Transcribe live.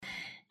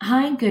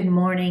Hi, good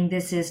morning.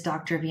 This is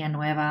Dr.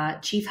 Villanueva,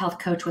 Chief Health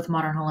Coach with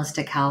Modern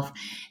Holistic Health.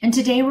 And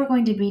today we're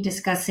going to be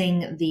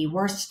discussing the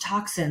worst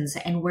toxins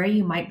and where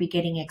you might be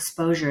getting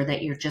exposure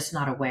that you're just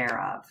not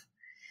aware of.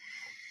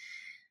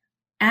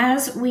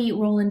 As we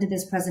roll into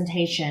this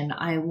presentation,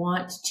 I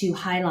want to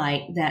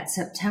highlight that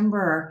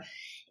September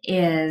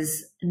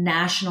is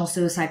National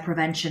Suicide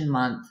Prevention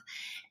Month.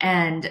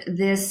 And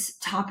this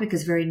topic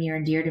is very near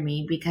and dear to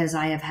me because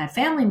I have had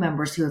family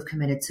members who have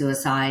committed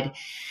suicide.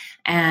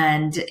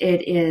 And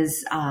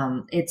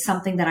it's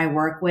something that I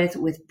work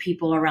with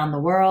people around the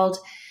world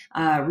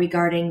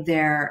regarding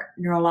their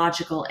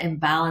neurological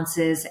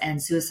imbalances and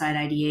suicide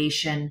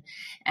ideation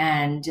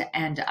and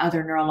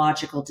other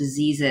neurological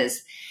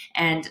diseases.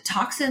 And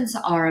toxins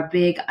are a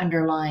big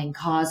underlying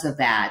cause of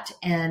that.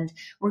 And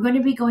we're going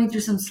to be going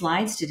through some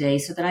slides today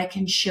so that I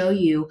can show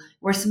you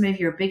where some of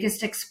your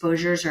biggest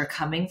exposures are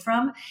coming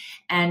from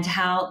and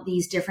how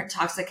these different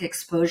toxic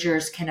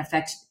exposures can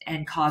affect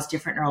and cause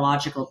different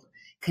neurological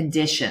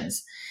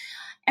conditions.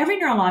 Every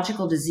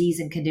neurological disease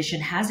and condition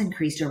has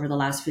increased over the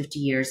last 50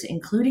 years,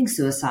 including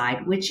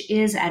suicide, which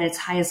is at its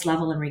highest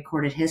level in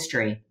recorded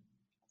history.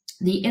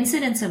 The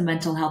incidence of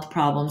mental health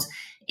problems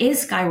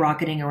is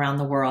skyrocketing around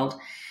the world,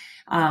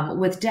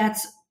 with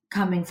deaths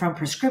coming from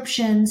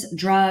prescriptions,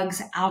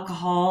 drugs,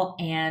 alcohol,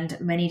 and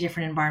many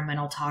different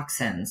environmental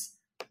toxins.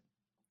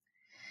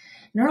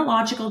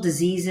 Neurological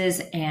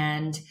diseases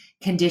and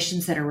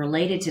conditions that are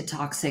related to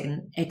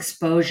toxin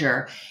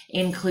exposure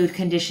include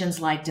conditions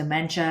like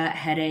dementia,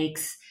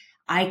 headaches,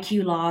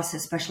 IQ loss,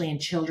 especially in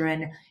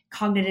children,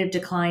 cognitive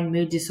decline,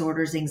 mood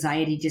disorders,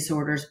 anxiety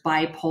disorders,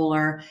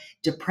 bipolar,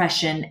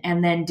 depression,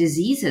 and then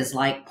diseases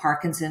like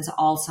Parkinson's,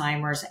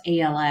 Alzheimer's,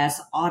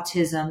 ALS,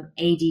 autism,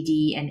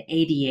 ADD, and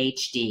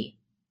ADHD.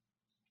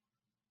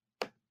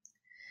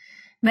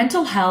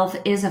 Mental health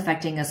is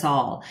affecting us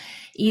all.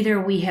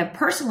 Either we have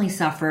personally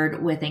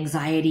suffered with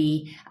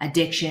anxiety,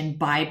 addiction,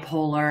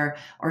 bipolar,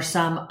 or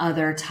some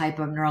other type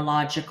of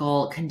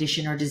neurological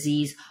condition or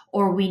disease,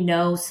 or we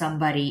know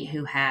somebody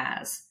who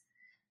has.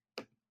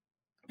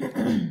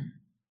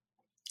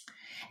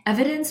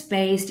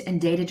 Evidence-based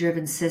and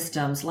data-driven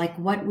systems like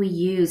what we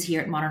use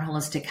here at Modern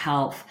Holistic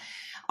Health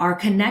are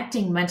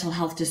connecting mental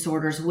health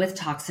disorders with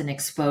toxin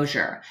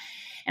exposure.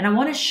 And I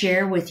want to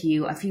share with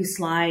you a few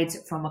slides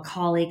from a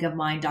colleague of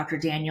mine, Dr.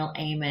 Daniel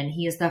Amen.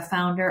 He is the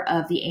founder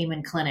of the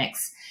Amen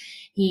Clinics.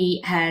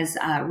 He has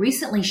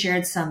recently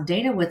shared some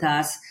data with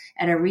us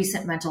at a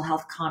recent mental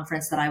health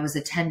conference that I was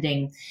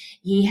attending.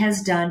 He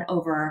has done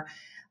over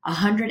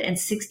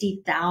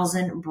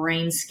 160,000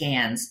 brain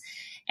scans,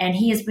 and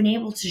he has been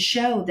able to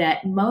show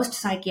that most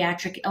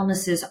psychiatric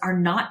illnesses are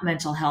not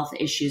mental health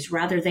issues.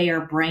 Rather, they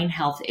are brain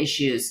health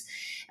issues.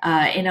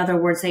 In other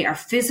words, they are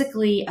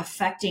physically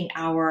affecting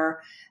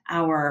our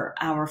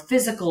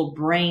physical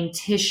brain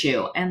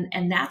tissue,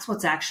 and that's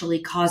what's actually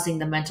causing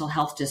the mental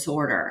health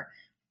disorder.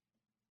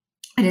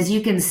 And as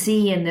you can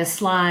see in this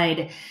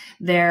slide,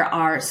 there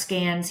are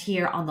scans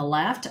here on the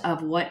left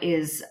of what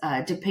is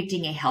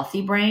depicting a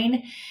healthy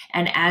brain.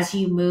 And as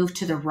you move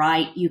to the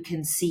right, you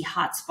can see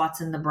hot spots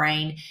in the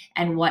brain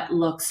and what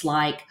looks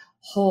like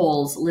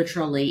holes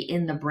literally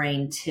in the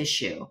brain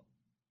tissue.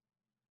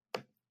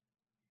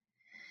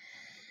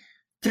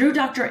 Through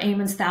Dr.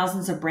 Amen's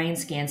thousands of brain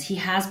scans, he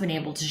has been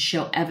able to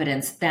show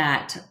evidence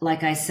that,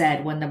 like I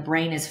said, when the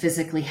brain is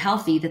physically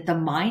healthy, that the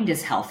mind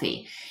is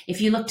healthy.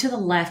 If you look to the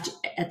left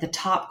at the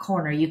top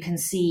corner, you can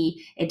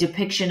see a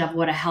depiction of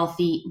what a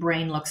healthy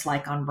brain looks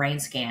like on brain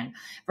scan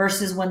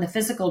versus when the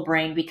physical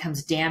brain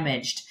becomes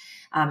damaged,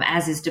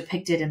 as is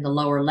depicted in the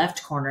lower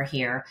left corner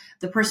here,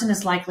 the person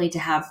is likely to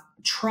have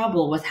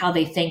trouble with how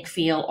they think,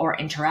 feel, or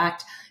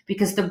interact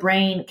because the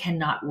brain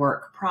cannot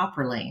work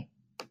properly.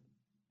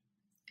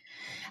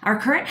 Our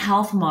current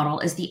health model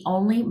is the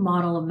only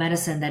model of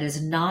medicine that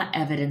is not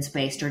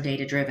evidence-based or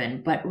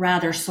data-driven, but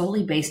rather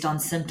solely based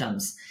on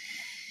symptoms.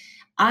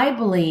 I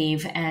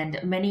believe, and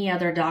many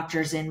other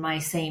doctors in my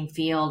same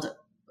field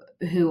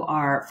who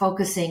are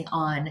focusing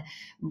on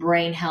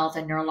brain health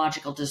and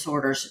neurological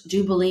disorders,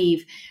 do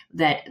believe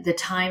that the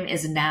time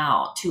is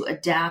now to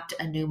adapt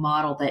a new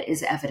model that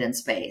is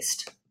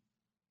evidence-based.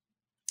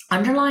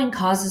 Underlying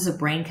causes of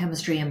brain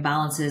chemistry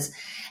imbalances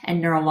and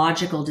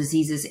neurological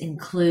diseases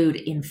include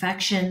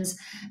infections,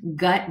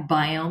 gut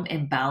biome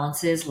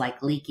imbalances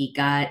like leaky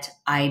gut,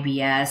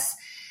 IBS,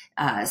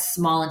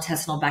 small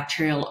intestinal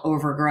bacterial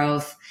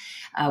overgrowth.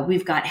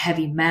 We've got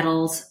heavy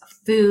metals,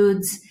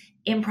 foods,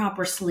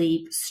 improper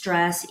sleep,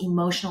 stress,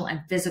 emotional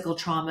and physical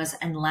traumas,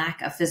 and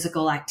lack of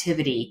physical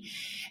activity.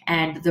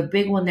 And the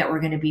big one that we're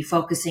going to be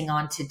focusing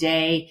on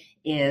today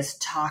is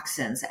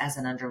toxins as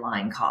an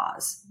underlying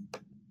cause.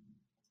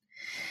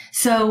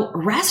 So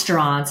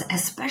restaurants,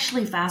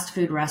 especially fast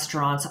food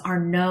restaurants, are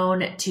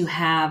known to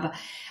have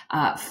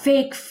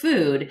fake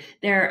food.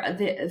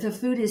 The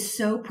food is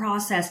so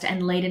processed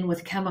and laden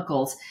with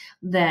chemicals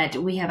that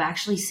we have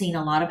actually seen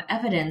a lot of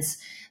evidence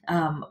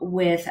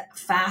with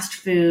fast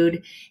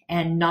food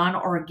and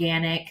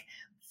non-organic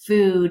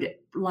food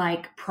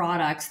like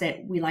products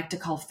that we like to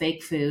call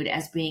fake food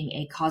as being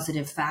a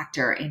causative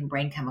factor in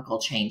brain chemical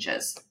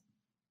changes.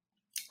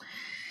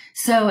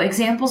 So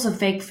examples of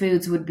fake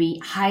foods would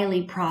be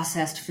highly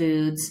processed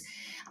foods,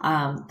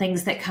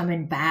 things that come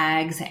in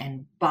bags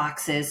and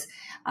boxes,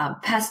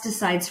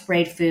 pesticide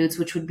sprayed foods,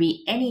 which would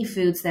be any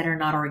foods that are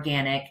not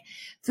organic,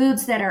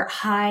 foods that are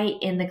high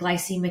in the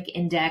glycemic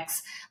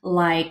index,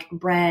 like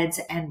breads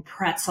and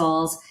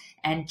pretzels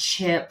and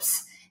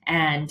chips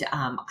and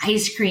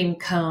ice cream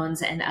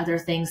cones and other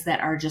things that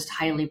are just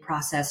highly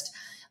processed.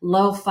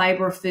 Low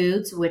fiber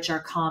foods, which are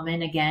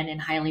common again in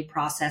highly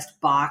processed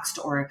boxed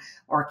or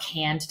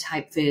canned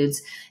type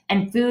foods,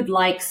 and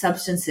food-like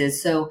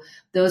substances. So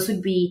those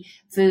would be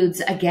foods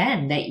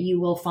again that you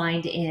will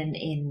find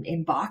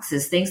in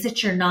boxes, things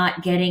that you're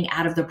not getting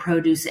out of the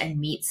produce and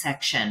meat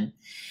section.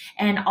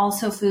 And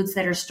also foods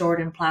that are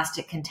stored in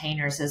plastic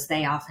containers, as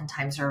they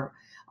oftentimes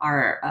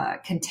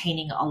are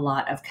containing a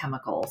lot of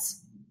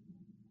chemicals.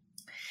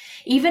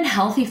 Even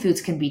healthy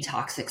foods can be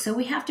toxic, so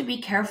we have to be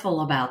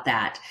careful about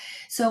that.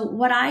 So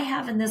what I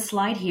have in this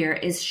slide here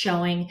is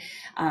showing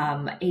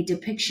a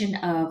depiction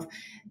of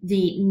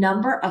the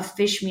number of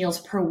fish meals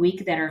per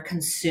week that are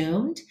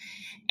consumed,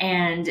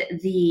 and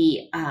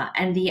the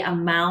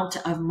amount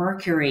of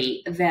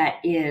mercury that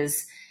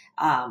is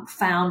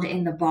found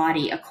in the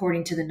body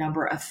according to the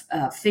number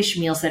of fish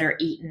meals that are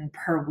eaten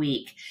per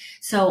week.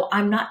 So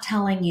I'm not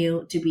telling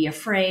you to be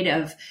afraid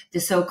of the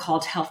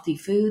so-called healthy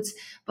foods,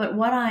 but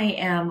what I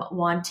am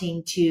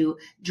wanting to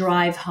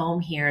drive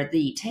home here,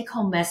 the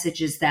take-home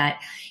message is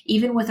that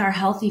even with our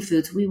healthy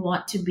foods, we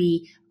want to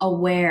be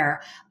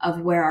aware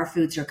of where our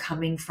foods are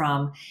coming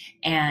from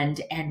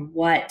and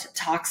what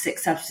toxic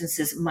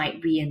substances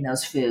might be in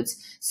those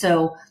foods.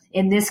 So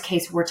in this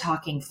case, we're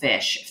talking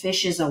fish.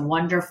 Fish is a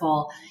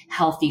wonderful,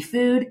 healthy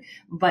food,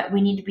 but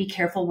we need to be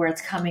careful where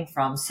it's coming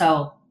from.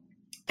 So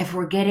if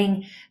we're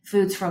getting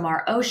foods from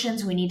our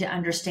oceans, we need to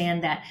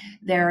understand that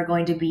there are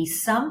going to be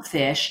some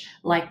fish,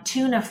 like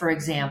tuna, for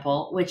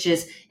example,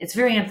 it's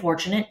very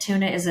unfortunate.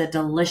 Tuna is a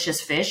delicious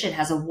fish. It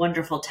has a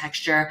wonderful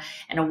texture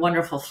and a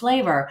wonderful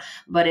flavor,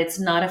 but it's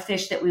not a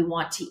fish that we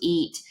want to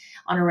eat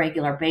on a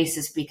regular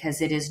basis because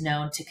it is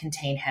known to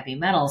contain heavy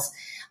metals.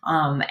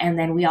 And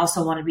then we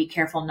also want to be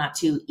careful not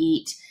to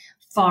eat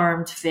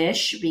farmed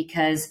fish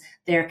because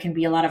there can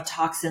be a lot of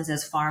toxins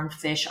as farmed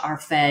fish are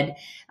fed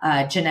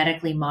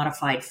genetically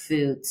modified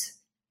foods.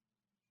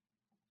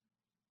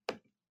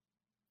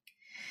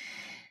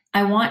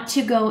 I want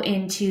to go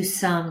into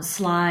some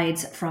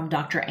slides from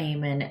Dr.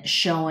 Amen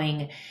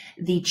showing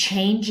the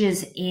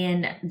changes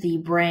in the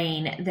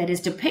brain that is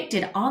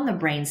depicted on the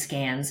brain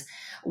scans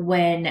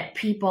when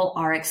people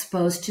are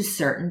exposed to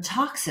certain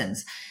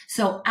toxins.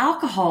 So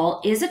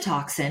alcohol is a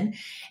toxin,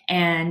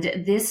 and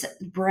this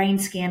brain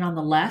scan on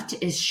the left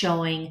is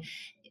showing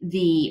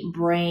the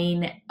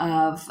brain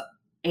of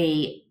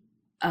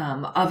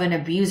an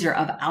abuser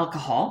of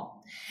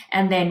alcohol.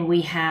 And then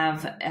we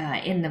have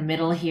in the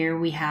middle here,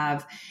 we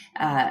have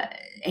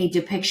a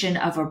depiction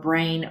of a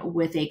brain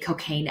with a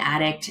cocaine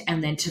addict,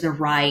 and then to the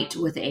right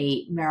with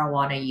a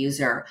marijuana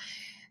user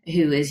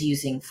who is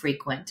using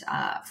frequent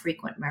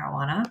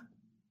marijuana.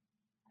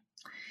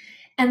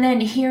 And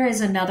then here is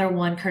another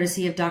one,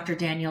 courtesy of Dr.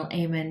 Daniel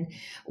Amen,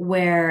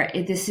 where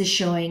this is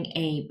showing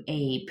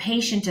a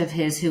patient of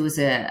his who was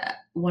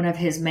one of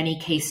his many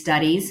case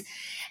studies.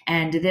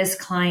 And this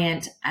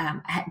client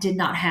did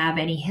not have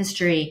any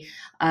history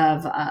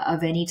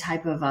of any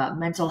type of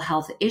mental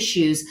health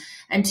issues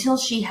until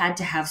she had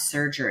to have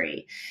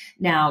surgery.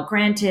 Now,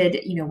 granted,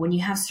 when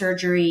you have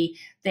surgery,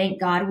 thank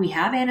God we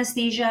have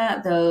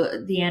anesthesia,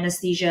 though the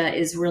anesthesia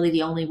is really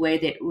the only way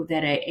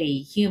that a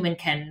human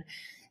can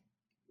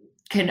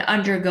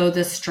undergo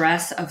the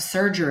stress of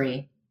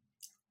surgery.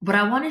 But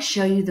I want to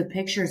show you the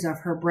pictures of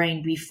her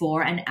brain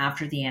before and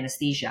after the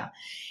anesthesia.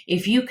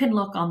 If you can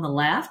look on the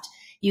left,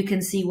 you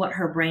can see what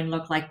her brain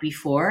looked like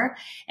before.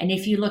 And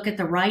if you look at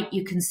the right,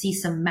 you can see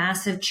some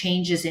massive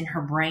changes in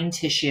her brain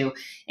tissue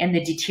and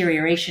the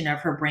deterioration of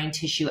her brain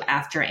tissue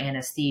after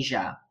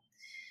anesthesia.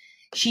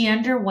 She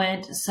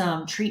underwent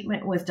some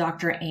treatment with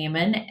Dr.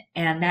 Amen,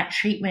 and that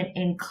treatment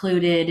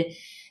included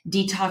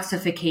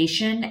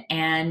detoxification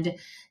and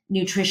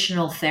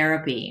nutritional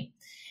therapy.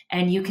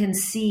 And you can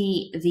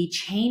see the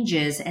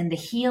changes and the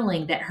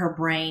healing that her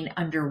brain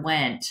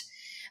underwent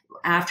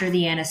after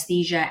the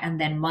anesthesia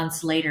and then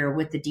months later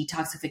with the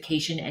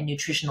detoxification and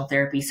nutritional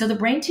therapy. So the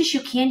brain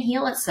tissue can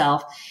heal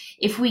itself.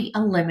 If we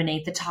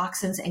eliminate the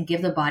toxins and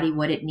give the body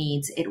what it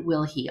needs, it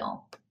will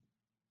heal.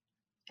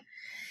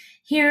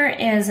 Here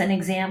is an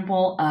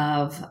example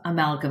of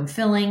amalgam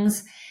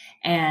fillings,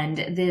 and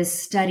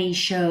this study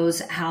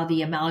shows how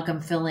the amalgam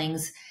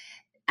fillings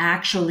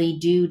actually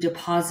do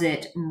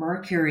deposit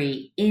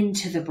mercury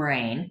into the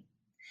brain.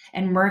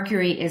 And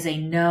mercury is a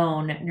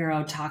known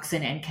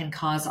neurotoxin and can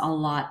cause a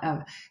lot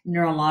of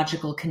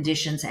neurological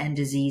conditions and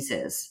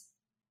diseases.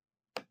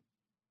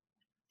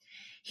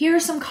 Here are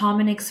some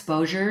common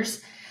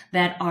exposures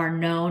that are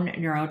known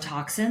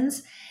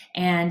neurotoxins.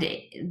 And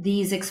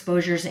these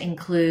exposures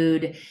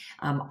include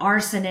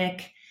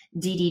arsenic,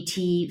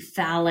 DDT,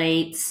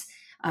 phthalates,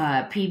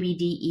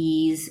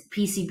 PBDEs,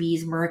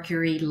 PCBs,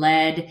 mercury,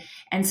 lead,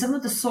 and some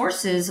of the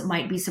sources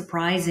might be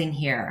surprising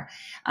here.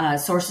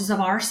 Sources of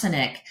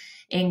arsenic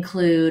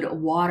include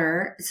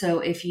water. So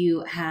if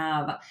you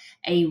have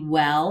a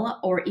well,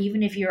 or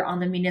even if you're on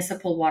the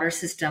municipal water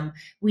system,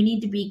 we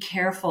need to be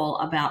careful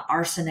about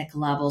arsenic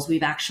levels.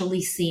 We've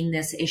actually seen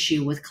this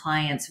issue with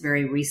clients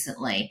very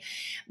recently.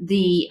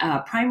 The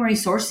primary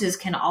sources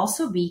can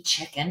also be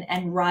chicken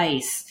and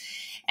rice.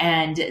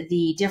 And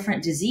the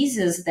different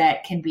diseases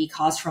that can be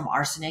caused from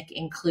arsenic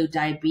include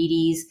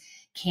diabetes,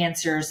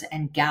 cancers,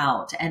 and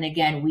gout. And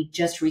again, we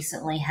just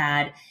recently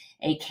had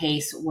a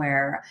case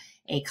where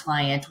a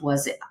client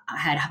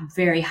had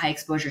very high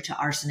exposure to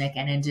arsenic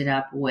and ended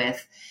up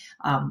with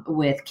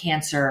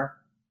cancer.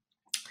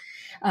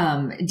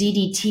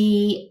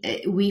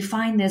 DDT, we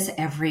find this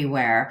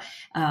everywhere.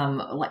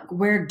 Like,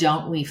 where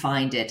don't we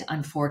find it,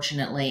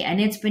 unfortunately? And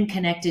it's been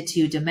connected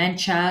to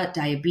dementia,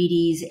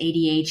 diabetes,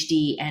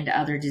 ADHD, and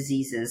other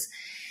diseases.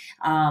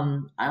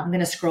 I'm going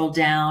to scroll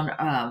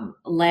down.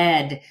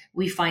 Lead,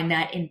 we find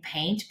that in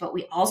paint, but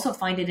we also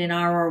find it in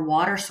our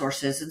water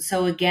sources. And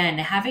so again,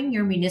 having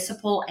your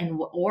municipal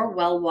or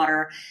well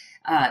water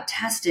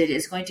tested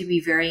is going to be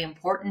very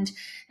important.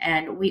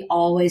 And we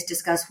always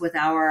discuss with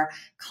our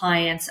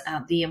clients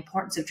the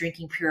importance of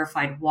drinking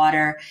purified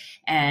water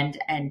and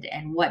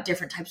what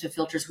different types of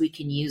filters we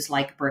can use,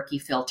 like Berkey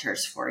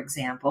filters, for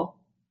example.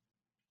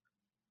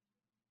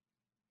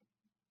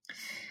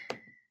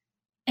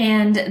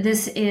 And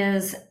this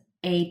is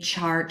a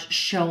chart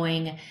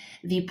showing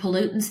the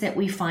pollutants that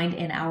we find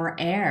in our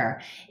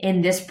air.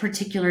 In this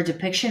particular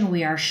depiction,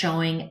 we are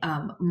showing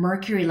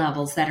mercury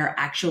levels that are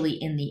actually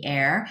in the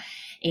air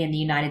in the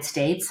United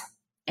States.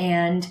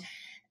 And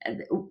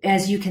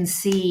as you can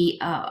see,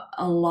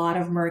 a lot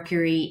of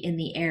mercury in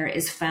the air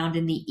is found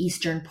in the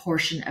eastern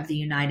portion of the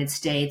United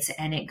States,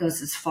 and it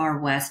goes as far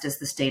west as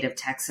the state of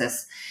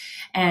Texas.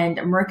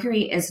 And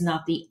mercury is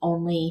not the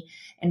only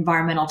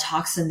environmental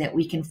toxin that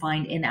we can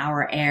find in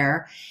our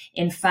air.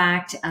 In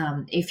fact,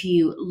 if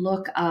you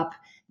look up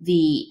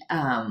the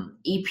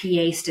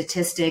EPA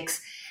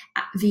statistics,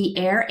 the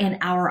air in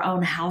our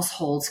own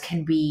households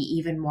can be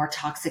even more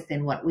toxic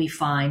than what we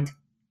find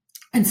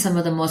in some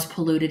of the most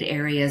polluted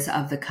areas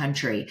of the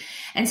country.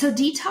 And so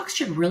detox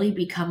should really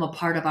become a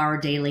part of our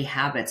daily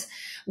habits.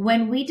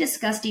 When we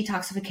discuss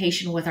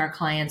detoxification with our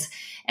clients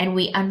and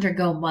we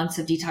undergo months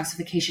of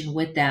detoxification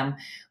with them,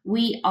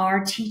 we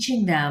are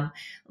teaching them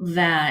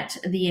that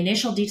the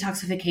initial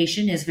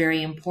detoxification is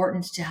very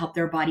important to help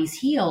their bodies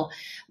heal,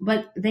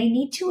 but they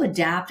need to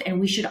adapt, and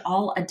we should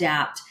all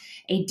adapt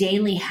a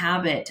daily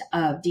habit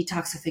of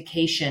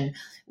detoxification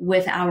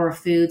with our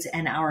foods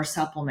and our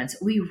supplements.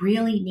 We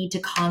really need to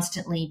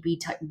constantly be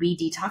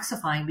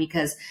detoxifying,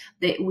 because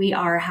we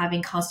are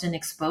having constant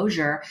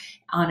exposure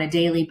on a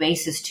daily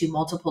basis to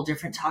multiple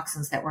different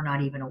toxins that we're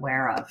not even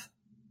aware of.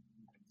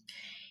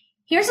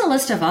 Here's a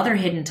list of other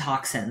hidden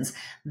toxins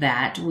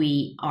that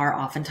we are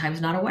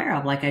oftentimes not aware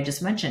of, like I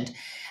just mentioned.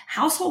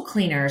 Household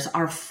cleaners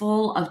are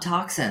full of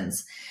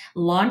toxins.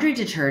 Laundry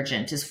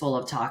detergent is full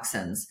of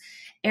toxins.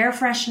 Air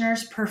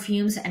fresheners,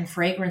 perfumes, and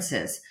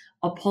fragrances,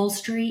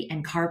 upholstery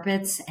and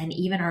carpets, and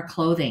even our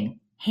clothing.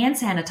 Hand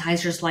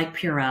sanitizers like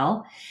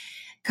Purell.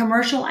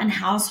 Commercial and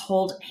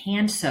household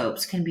hand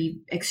soaps can be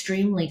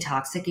extremely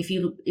toxic. If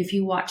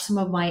you watch some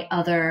of my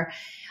other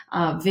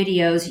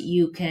videos,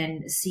 you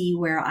can see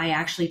where I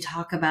actually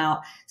talk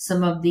about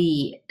some of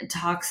the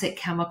toxic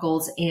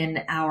chemicals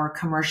in our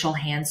commercial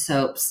hand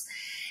soaps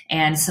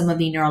and some of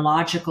the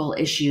neurological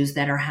issues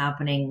that are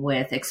happening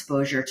with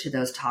exposure to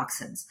those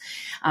toxins.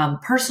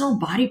 Personal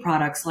body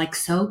products like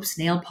soaps,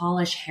 nail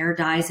polish, hair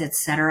dyes,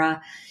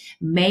 etc.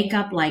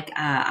 Makeup like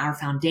our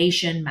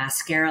foundation,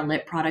 mascara,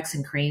 lip products,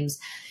 and creams.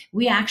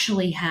 We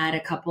actually had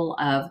a couple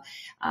of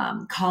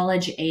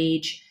college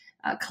age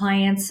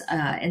clients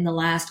in the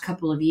last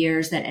couple of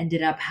years that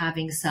ended up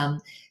having some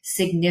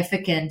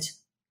significant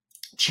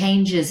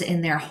changes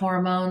in their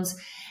hormones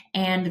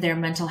and their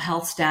mental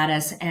health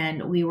status.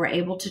 And we were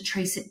able to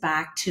trace it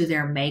back to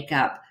their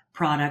makeup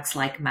products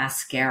like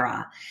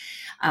mascara.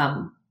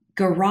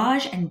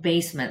 Garage and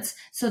basements.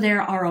 So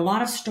there are a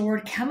lot of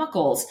stored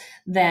chemicals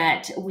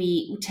that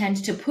we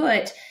tend to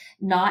put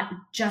not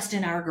just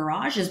in our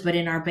garages, but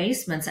in our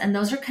basements. And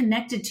those are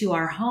connected to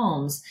our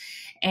homes.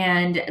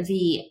 And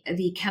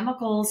the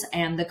chemicals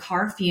and the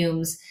car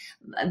fumes,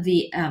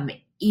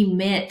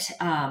 emit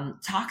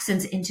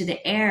toxins into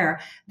the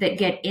air that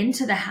get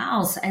into the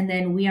house, and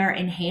then we are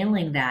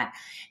inhaling that.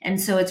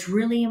 And so it's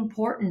really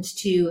important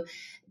to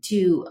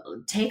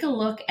take a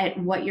look at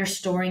what you're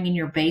storing in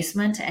your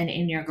basement and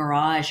in your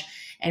garage.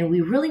 And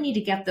we really need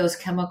to get those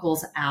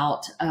chemicals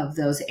out of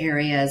those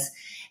areas.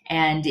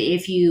 And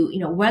if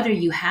whether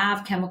you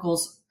have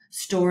chemicals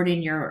stored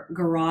in your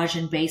garage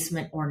and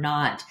basement or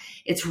not,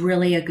 it's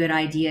really a good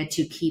idea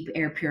to keep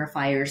air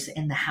purifiers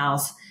in the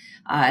house,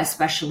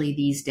 especially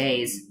these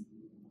days.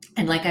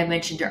 And like I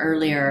mentioned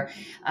earlier,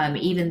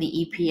 even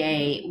the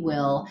EPA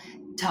will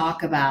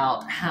talk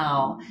about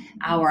how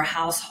our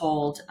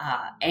household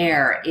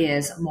air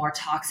is more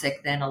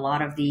toxic than a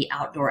lot of the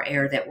outdoor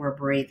air that we're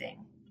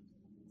breathing.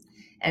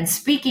 And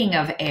speaking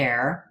of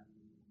air,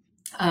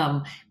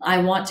 I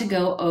want to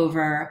go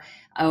over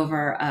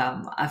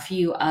a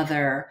few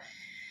other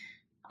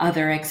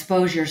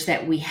exposures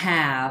that we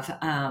have,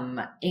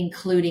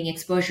 including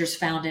exposures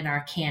found in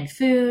our canned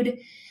food,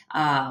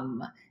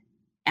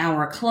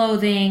 our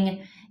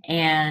clothing,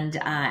 and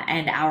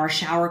our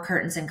shower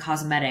curtains and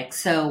cosmetics.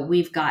 So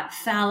we've got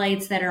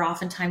phthalates that are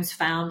oftentimes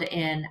found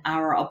in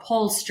our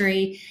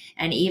upholstery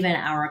and even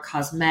our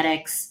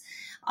cosmetics.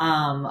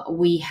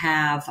 We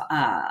have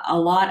a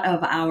lot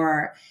of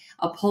our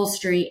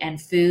upholstery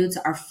and foods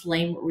are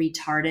flame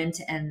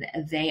retardant, and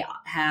they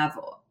have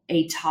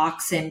a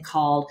toxin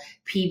called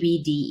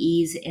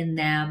PBDEs in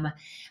them.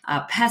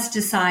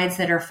 Pesticides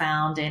that are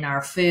found in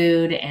our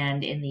food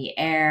and in the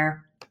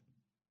air.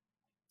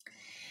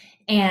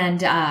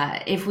 And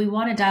if we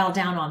want to dial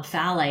down on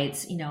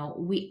phthalates,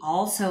 we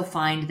also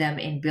find them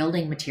in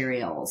building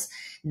materials,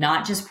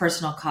 not just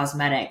personal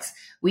cosmetics.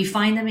 We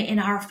find them in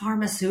our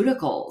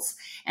pharmaceuticals.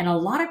 And a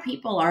lot of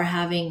people are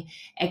having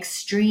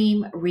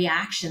extreme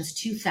reactions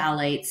to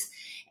phthalates,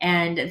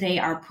 and they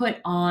are put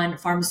on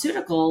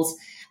pharmaceuticals.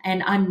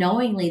 And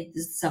unknowingly,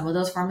 some of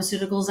those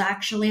pharmaceuticals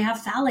actually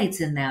have phthalates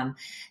in them.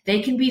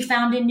 They can be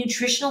found in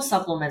nutritional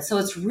supplements. So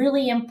it's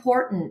really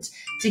important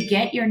to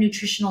get your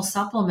nutritional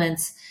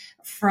supplements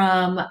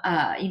from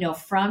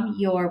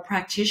your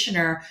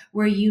practitioner,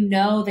 where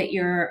that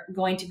you're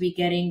going to be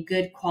getting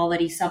good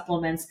quality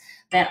supplements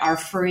that are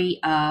free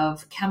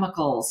of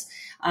chemicals.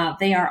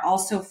 They are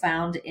also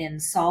found in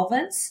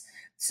solvents.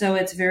 So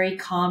it's very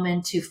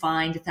common to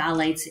find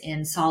phthalates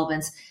in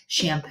solvents,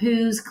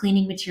 shampoos,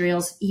 cleaning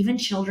materials, even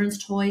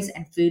children's toys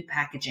and food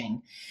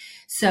packaging.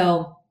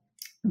 So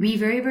be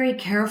very, very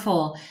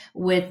careful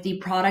with the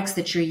products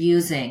that you're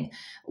using.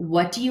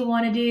 What do you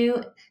want to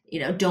do?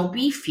 Don't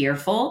be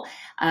fearful.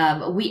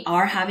 We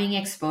are having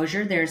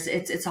exposure.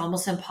 It's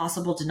almost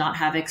impossible to not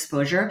have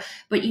exposure,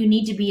 but you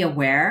need to be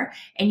aware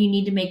and you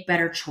need to make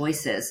better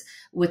choices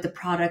with the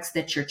products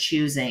that you're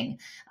choosing.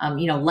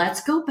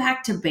 Let's go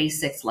back to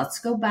basics. Let's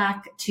go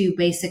back to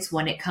basics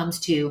when it comes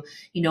to,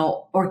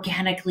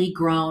 organically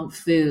grown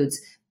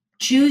foods.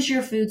 Choose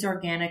your foods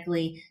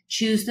organically,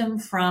 choose them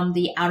from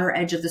the outer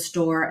edge of the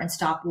store, and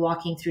stop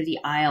walking through the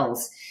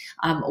aisles.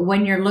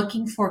 When you're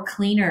looking for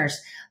cleaners,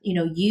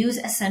 use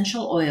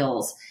essential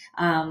oils.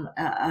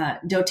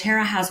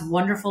 doTERRA has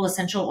wonderful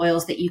essential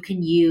oils that you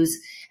can use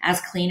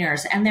as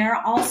cleaners. And there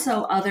are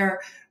also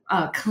other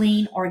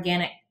clean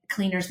organic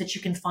cleaners that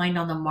you can find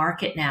on the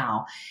market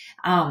now.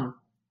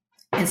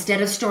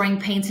 Instead of storing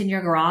paints in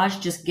your garage,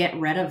 just get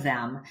rid of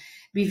them.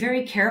 Be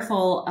very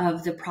careful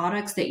of the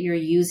products that you're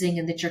using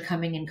and that you're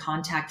coming in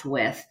contact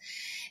with.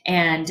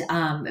 And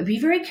be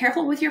very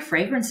careful with your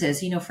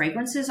fragrances.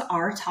 Fragrances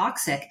are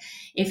toxic.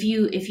 If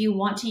you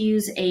want to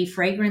use a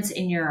fragrance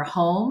in your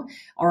home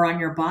or on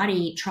your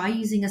body, try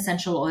using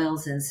essential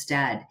oils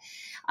instead.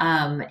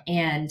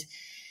 And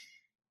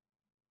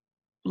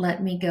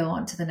let me go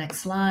on to the next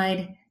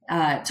slide.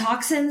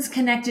 Toxins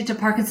connected to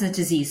Parkinson's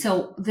disease.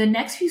 So the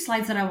next few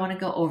slides that I want to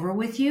go over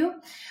with you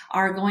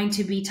are going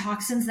to be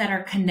toxins that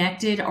are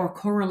connected or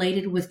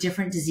correlated with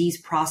different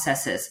disease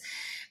processes.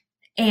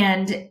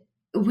 And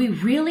we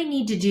really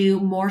need to do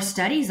more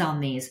studies on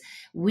these.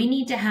 We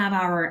need to have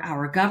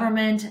our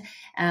government,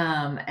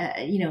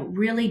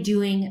 really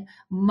doing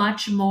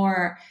much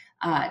more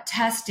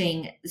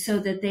testing so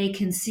that they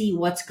can see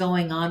what's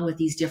going on with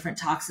these different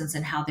toxins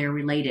and how they're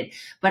related.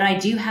 But I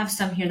do have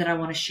some here that I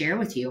want to share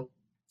with you.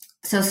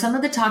 So some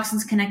of the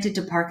toxins connected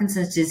to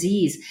Parkinson's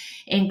disease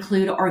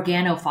include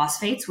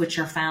organophosphates, which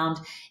are found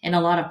in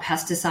a lot of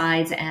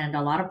pesticides and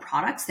a lot of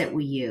products that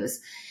we use.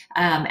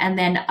 And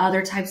then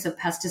other types of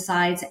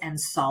pesticides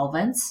and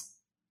solvents.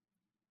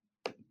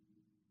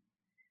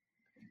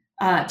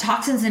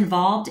 Toxins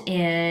involved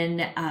in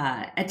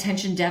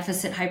attention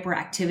deficit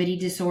hyperactivity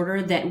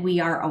disorder that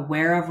we are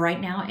aware of right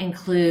now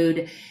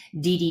include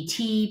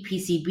DDT,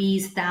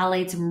 PCBs,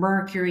 phthalates,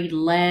 mercury,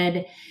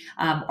 lead,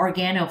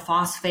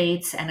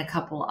 organophosphates, and a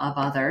couple of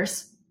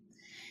others.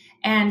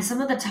 And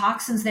some of the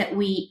toxins that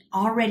we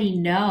already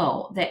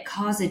know that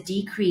cause a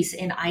decrease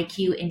in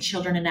IQ in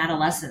children and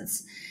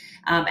adolescents.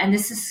 And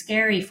this is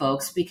scary,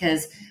 folks,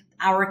 because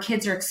our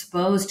kids are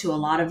exposed to a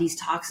lot of these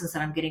toxins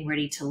that I'm getting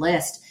ready to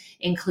list.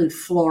 Include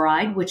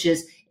fluoride, which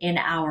is in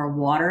our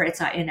water.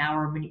 It's in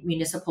our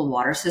municipal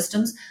water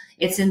systems.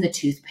 It's in the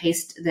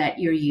toothpaste that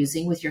you're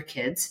using with your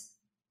kids.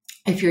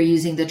 If you're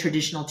using the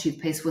traditional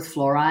toothpaste with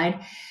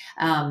fluoride,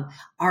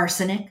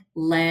 arsenic,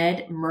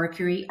 lead,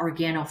 mercury,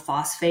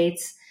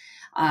 organophosphates,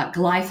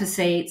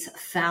 glyphosates,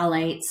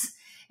 phthalates,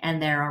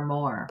 and there are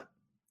more.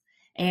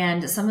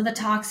 And some of the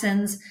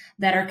toxins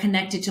that are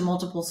connected to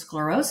multiple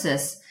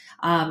sclerosis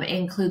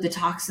include the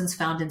toxins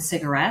found in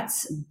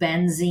cigarettes,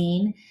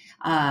 benzene,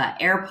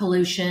 air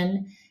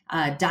pollution,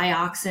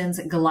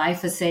 dioxins,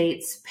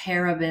 glyphosates,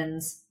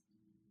 parabens.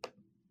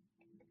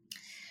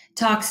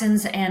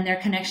 Toxins and their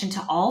connection to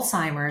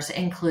Alzheimer's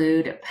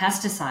include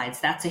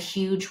pesticides. That's a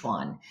huge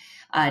one.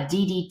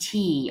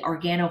 DDT,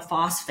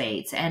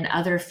 organophosphates, and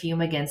other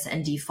fumigants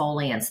and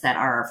defoliants that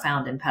are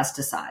found in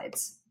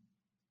pesticides.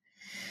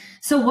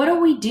 So what do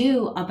we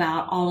do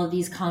about all of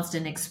these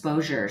constant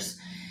exposures?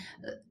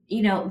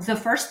 The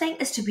first thing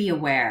is to be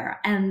aware.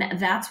 And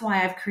that's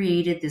why I've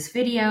created this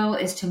video,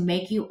 is to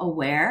make you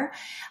aware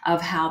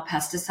of how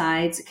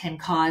pesticides can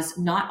cause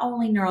not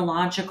only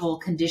neurological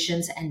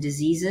conditions and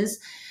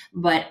diseases,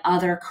 but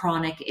other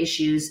chronic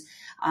issues,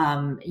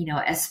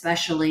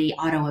 especially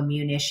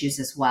autoimmune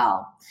issues as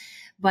well.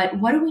 But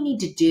what do we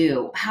need to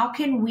do? How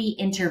can we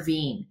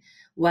intervene?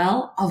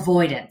 Well,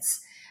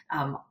 avoidance.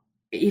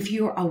 If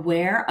you're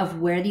aware of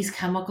where these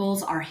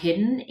chemicals are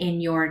hidden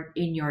in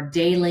your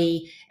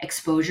daily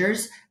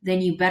exposures,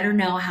 then you better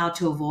know how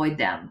to avoid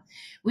them.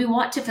 We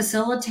want to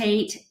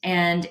facilitate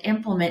and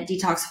implement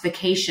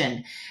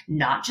detoxification,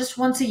 not just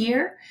once a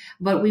year,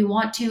 but we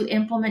want to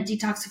implement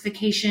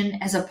detoxification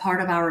as a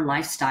part of our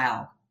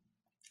lifestyle.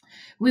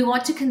 We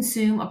want to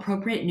consume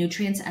appropriate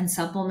nutrients and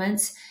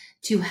supplements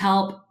to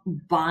help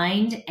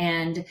bind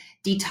and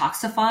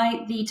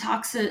detoxify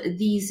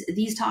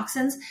these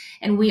toxins.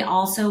 And we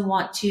also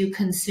want to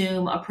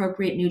consume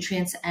appropriate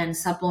nutrients and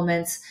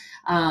supplements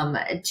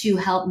to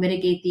help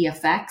mitigate the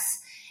effects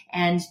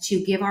and to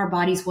give our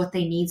bodies what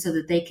they need so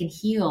that they can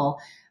heal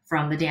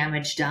from the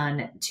damage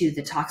done to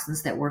the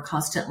toxins that we're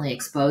constantly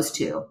exposed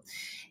to.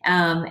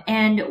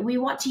 And we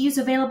want to use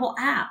available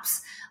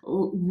apps.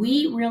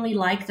 We really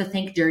like the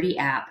Think Dirty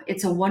app.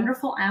 It's a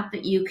wonderful app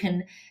that you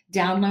can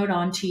download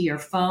onto your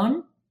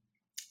phone,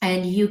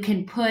 and you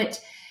can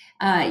put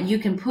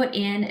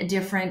in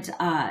different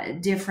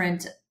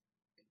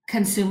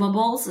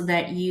consumables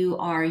that you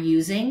are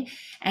using,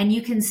 and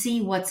you can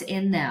see what's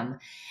in them.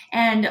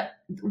 And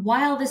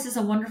while this is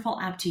a wonderful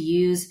app to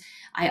use,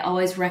 I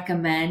always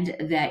recommend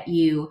that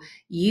you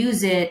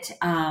use it,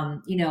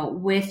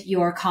 with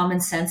your common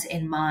sense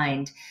in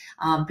mind,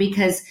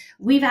 because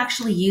we've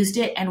actually used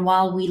it. And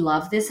while we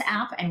love this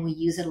app and we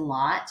use it a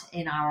lot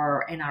in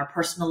our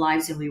personal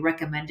lives, and we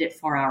recommend it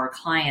for our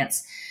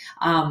clients,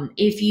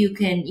 if you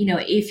can,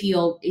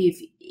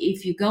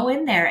 if you go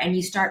in there and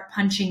you start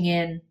punching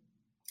in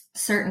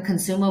certain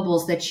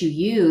consumables that you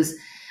use,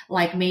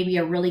 like maybe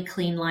a really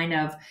clean line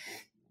of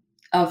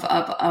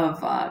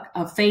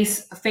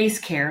face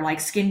care, like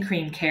skin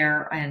cream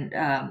care, and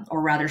or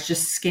rather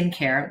just skin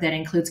care that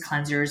includes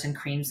cleansers and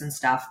creams and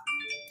stuff.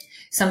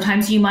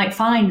 Sometimes you might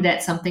find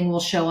that something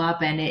will show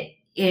up and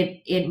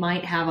it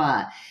might have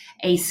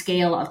a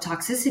scale of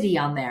toxicity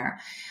on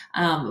there.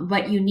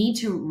 But you need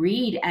to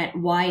read at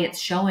why it's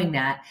showing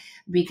that,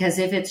 because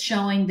if it's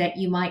showing that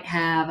you might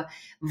have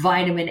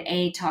vitamin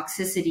A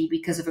toxicity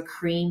because of a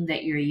cream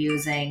that you're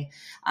using,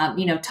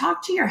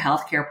 talk to your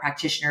healthcare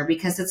practitioner,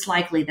 because it's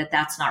likely that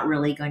that's not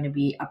really going to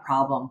be a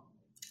problem.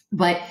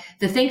 But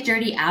the Think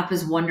Dirty app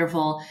is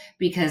wonderful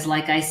because,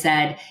 like I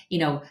said,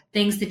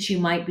 things that you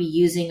might be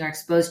using or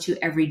exposed to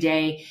every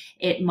day,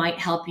 it might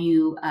help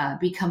you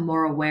become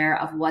more aware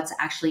of what's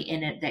actually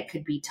in it that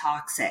could be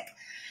toxic.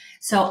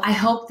 So I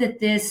hope that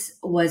this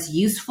was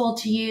useful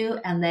to you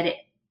and that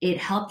it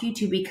helped you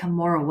to become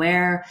more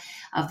aware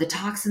of the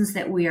toxins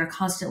that we are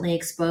constantly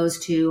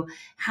exposed to,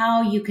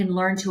 how you can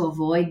learn to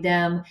avoid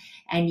them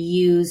and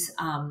use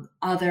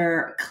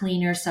other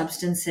cleaner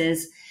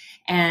substances,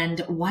 and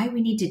why we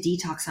need to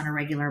detox on a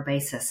regular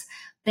basis.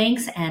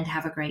 Thanks, and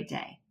have a great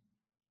day.